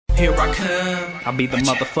Here I come. I'll be the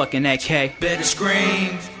motherfucking AK. Betta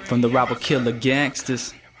Skream. From the rival killer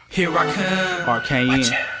gangsters. Here I come. RKN.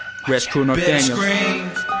 Repz Crew North Betta Daniels.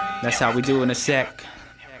 Skream. That's how we do in a sec.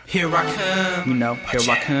 Here I come. You know, here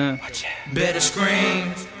I come. Betta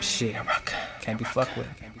Skream. Shit. Can't be fucked with.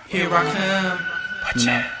 Here I come. You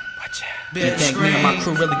know. You Betta think me and my Skream.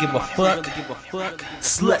 crew really give a fuck?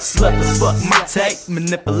 Slut the fuck my tape.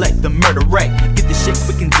 Manipulate the murder rate. Get this shit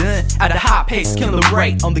quick and done at a high pace, killing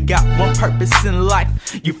rate. Only got one purpose in life.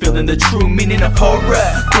 You feeling the true meaning of horror.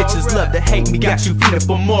 Bitches love to hate me, got you feeling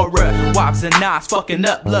for more. Wives and knives, fucking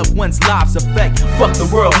up loved ones' lives are fake. Fuck the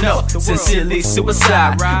world, no, sincerely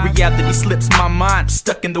suicide. Reality slips my mind,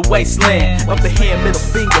 stuck in the wasteland. Up ahead, middle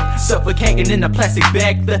finger, suffocating in a plastic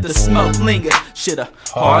bag. Let the smoke linger. Shit, a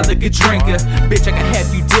hard liquor drinker. Bitch, I can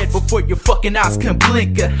have you dead before your fucking eyes can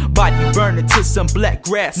blink. Body burning to some black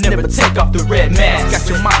grass. Never take off the red mask. Got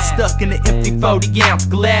your mind stuck in an empty 40-ounce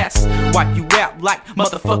glass. Wipe you out like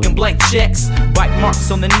motherfucking blank checks. Bite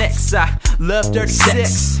marks on the neck side. Love dirty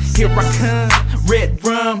sex. Here I come. Red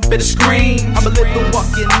rum, Betta Skream. I'm a little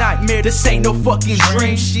walking nightmare. This ain't no fucking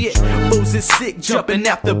dream. Shit, fools is sick, jumping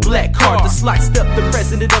out the black car. Just sliced up the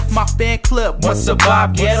president of my fan club. One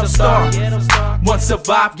survived, ghetto star. One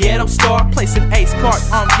survived, ghetto star. Place an ace card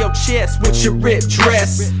on your chest with your ripped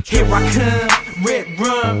dress. Here I come, red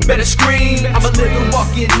rum, Betta Skream. I'm a living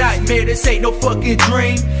walking nightmare. This ain't no fucking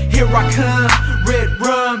dream. Here I come, red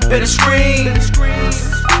rum, Betta Skream.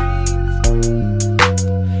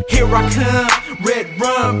 Here I come, red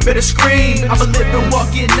rum, Betta Skream. I'm a living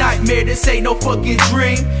walking nightmare. This ain't no fucking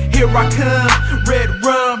dream. Here I come, red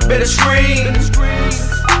rum, Betta Skream.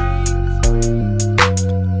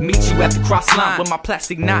 Meet you at the cross line with my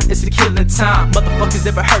plastic knot, it's the killing time. Motherfuckers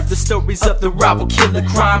ever heard the stories of the rival killer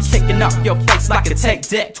crimes? Taking off your face like a tech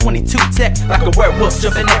deck, 22 tech, like a werewolf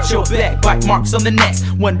jumping at your back. Bite marks on the neck,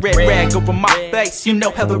 one red rag over my face. You know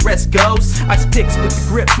how the rest goes. Ice picks with the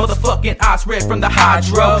grip, motherfucking eyes red from the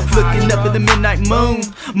hydro. Looking up at the midnight moon,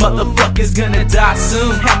 motherfuckers gonna die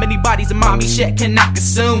soon. How many bodies in mommy shack can I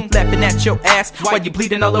consume? Laughing at your ass while you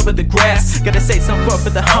bleeding all over the grass. Gotta say something for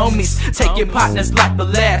the homies, take your partners like the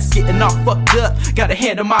last. Getting all fucked up, gotta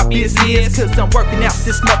handle my business, cause I'm working out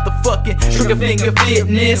this motherfucking trigger finger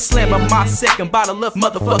fitness. Slamming my second bottle of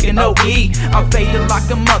motherfucking OE. I'm faded like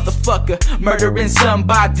a motherfucker, murdering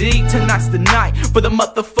somebody. Tonight's the night for the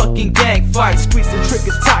motherfucking gang fight. Squeeze the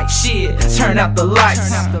trigger tight, shit, turn out the lights.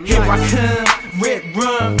 Here I come, red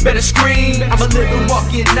rum, Betta Skream. I'm a living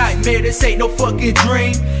walking nightmare, this ain't no fucking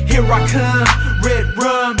dream. Here I come, red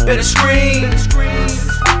rum, Betta Skream.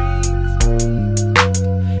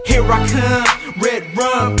 Here I come, red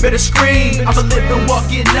rum, Betta Skream. I'm a living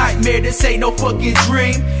walking nightmare, this ain't no fucking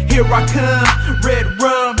dream. Here I come, red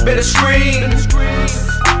rum, Betta Skream.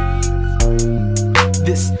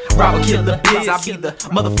 This rival killer biz, I be the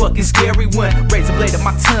motherfucking scary one. Razor blade of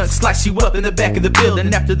my tongue, slice you up in the back of the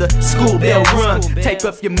building after the school bell run. Tape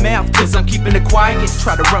up your mouth, cause I'm keeping it quiet.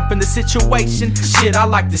 Try to run from the situation, shit, I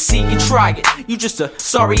like to see you try it. You just a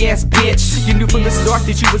sorry ass bitch. You knew from the start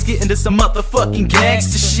that you was getting to some motherfucking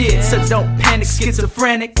gangster shit. So don't panic,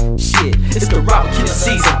 schizophrenic. Shit, it's the rival killer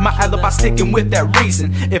season. My alibi sticking with that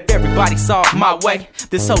reason. If everybody saw it my way,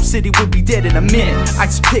 this whole city would be dead in a minute.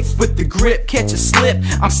 Ice pick with the grip, catch a slip.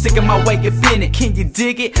 I'm sticking my way up in it. Can you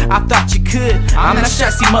dig it? I thought you could. I'm that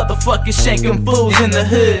shasty motherfucker shanking fools in the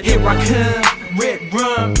hood. Here I come, red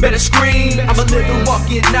rum, Betta Skream. I'm a living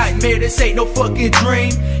walking nightmare, this ain't no fucking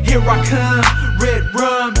dream. Here I come, red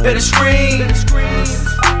rum, Betta Skream.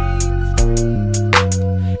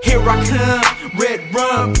 Here I come, red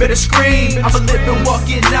rum, Betta Skream. I'm a living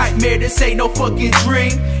walking nightmare, this ain't no fucking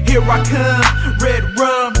dream. Here I come, red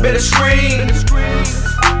rum, Betta Skream.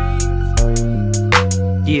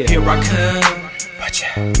 Yeah. Here I come.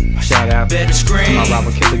 Shout out Betta to my Skream.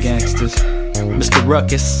 rival killer gangsters. Mr.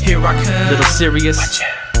 Rukus, Here I come. Little Serious,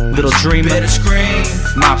 Little Dreamer, Betta Skream.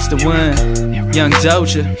 Mobster One, Young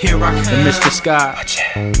Doja, Here I come. and Mr. Scott.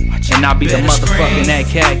 And I'll be the Betta motherfucking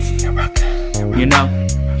Skream. AK. You know?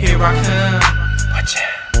 Here I come.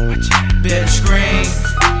 Betta Skream.